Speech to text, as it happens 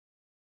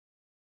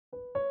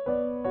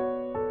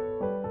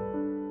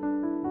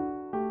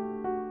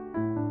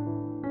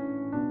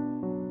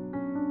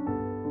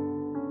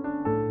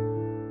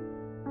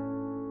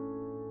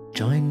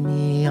Join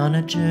me on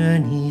a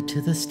journey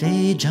to the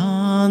stage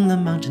on the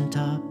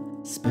mountaintop.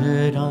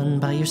 Spurred on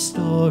by your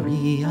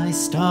story, I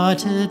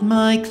started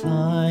my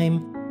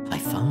climb. I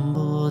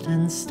fumbled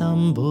and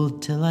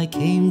stumbled till I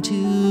came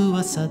to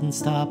a sudden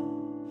stop,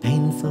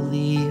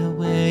 painfully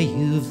aware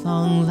you've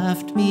long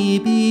left me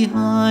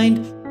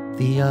behind.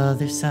 The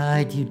other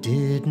side you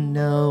didn't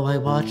know, I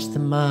watched the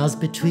miles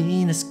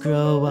between us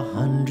grow.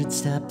 100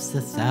 steps,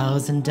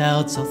 1,000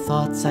 doubts, all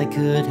thoughts I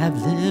could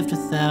have lived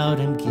without.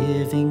 I'm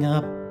giving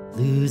up,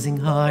 losing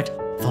heart,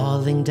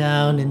 falling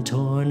down and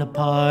torn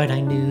apart. I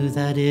knew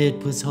that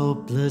it was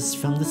hopeless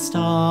from the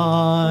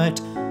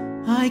start.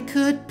 I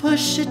could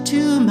push it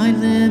to my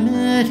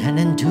limit and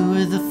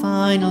endure the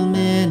final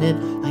minute.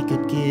 I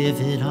could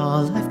give it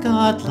all I've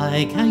got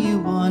like how you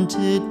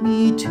wanted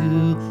me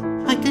to.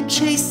 I could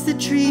chase the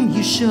dream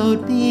you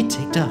showed me,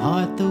 take to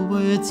heart the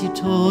words you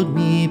told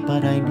me,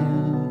 but I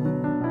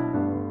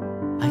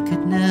knew I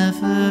could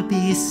never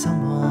be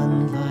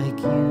someone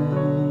like you.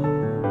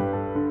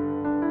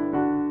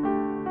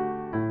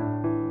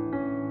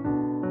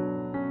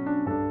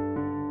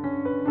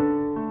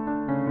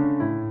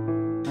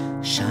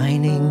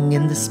 Shining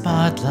in the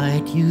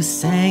spotlight, you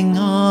sang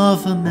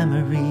of a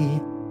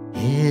memory.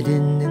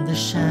 Hidden in the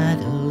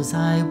shadows,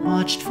 I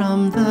watched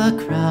from the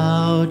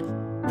crowd,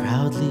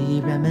 proudly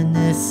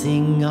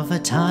reminiscing of a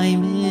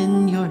time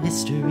in your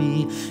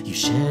history. You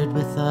shared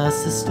with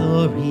us a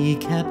story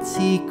kept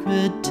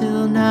secret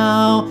till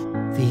now.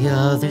 The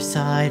other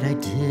side I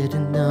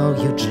didn't know.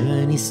 Your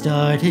journey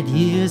started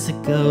years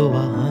ago.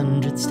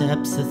 100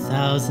 steps,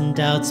 1,000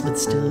 doubts, but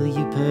still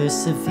you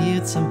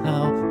persevered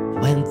somehow.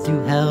 Went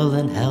through hell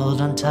and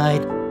held on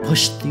tight,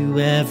 pushed through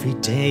every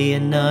day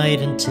and night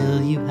until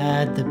you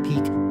had the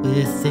peak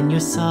within your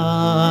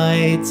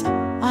sights.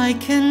 I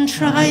can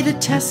try to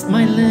test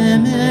my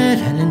limit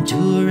and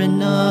endure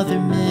another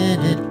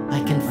minute.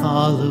 I can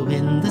follow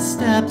in the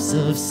steps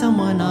of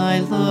someone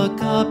I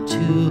look up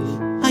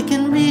to. I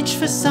can reach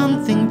for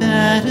something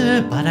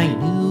better, but I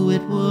knew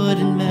it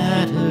wouldn't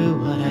matter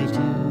what I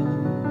do.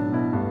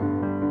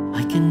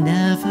 I can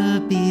never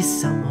be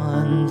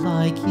someone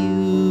like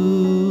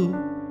you.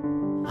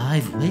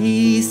 I've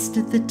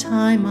wasted the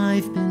time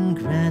I've been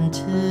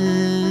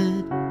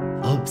granted,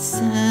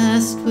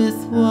 obsessed with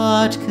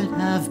what could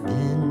have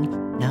been.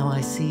 Now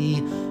I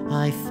see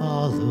I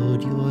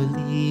followed your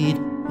lead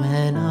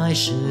when I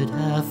should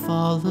have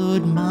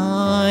followed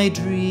my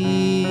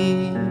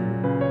dream.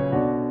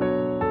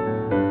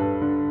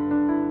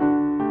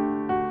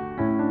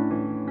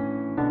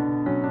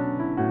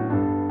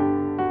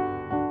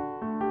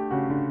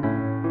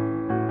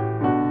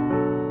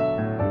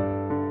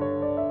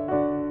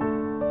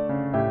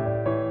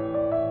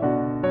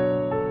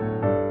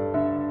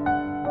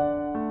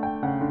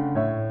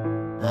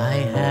 I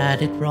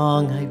had it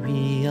wrong, I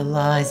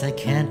realize I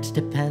can't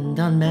depend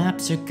on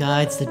maps or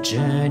guides. The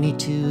journey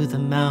to the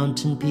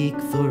mountain peak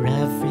for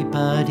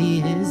everybody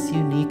is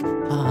unique.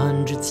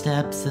 100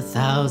 steps,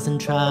 1,000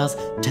 trials,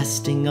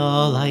 testing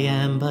all I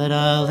am, but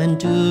I'll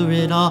endure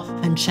it all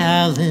and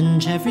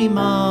challenge every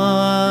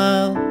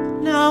mile.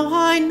 Now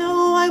I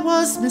know I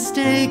was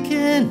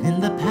mistaken in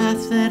the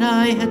path that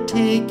I had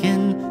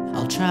taken.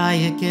 I'll try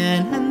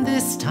again, and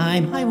this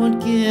time I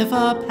won't give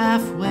up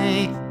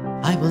halfway.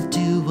 I will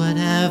do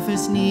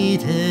whatever's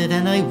needed,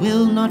 and I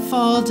will not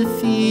fall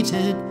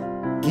defeated,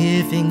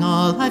 giving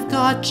all I've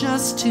got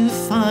just to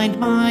find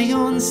my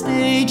own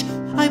stage.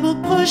 I will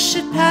push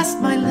it past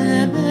my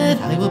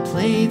limit, I will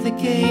play the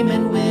game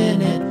and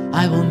win it.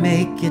 I will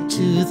make it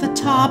to the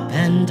top,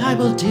 and I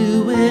will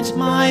do it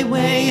my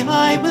way.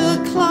 I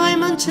will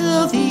climb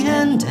until the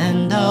end,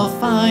 and I'll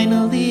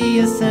finally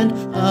ascend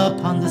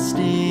upon the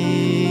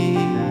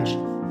stage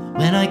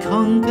when I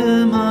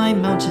conquer my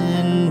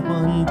mountain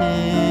one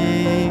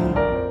day.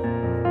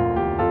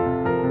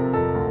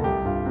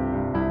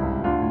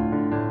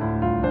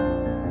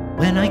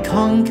 When I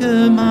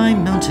conquer my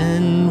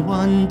mountain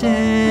one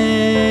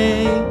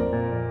day.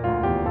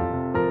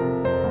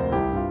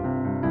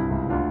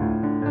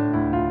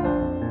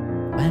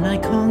 When I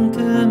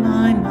conquer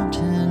my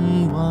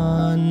mountain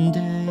one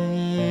day.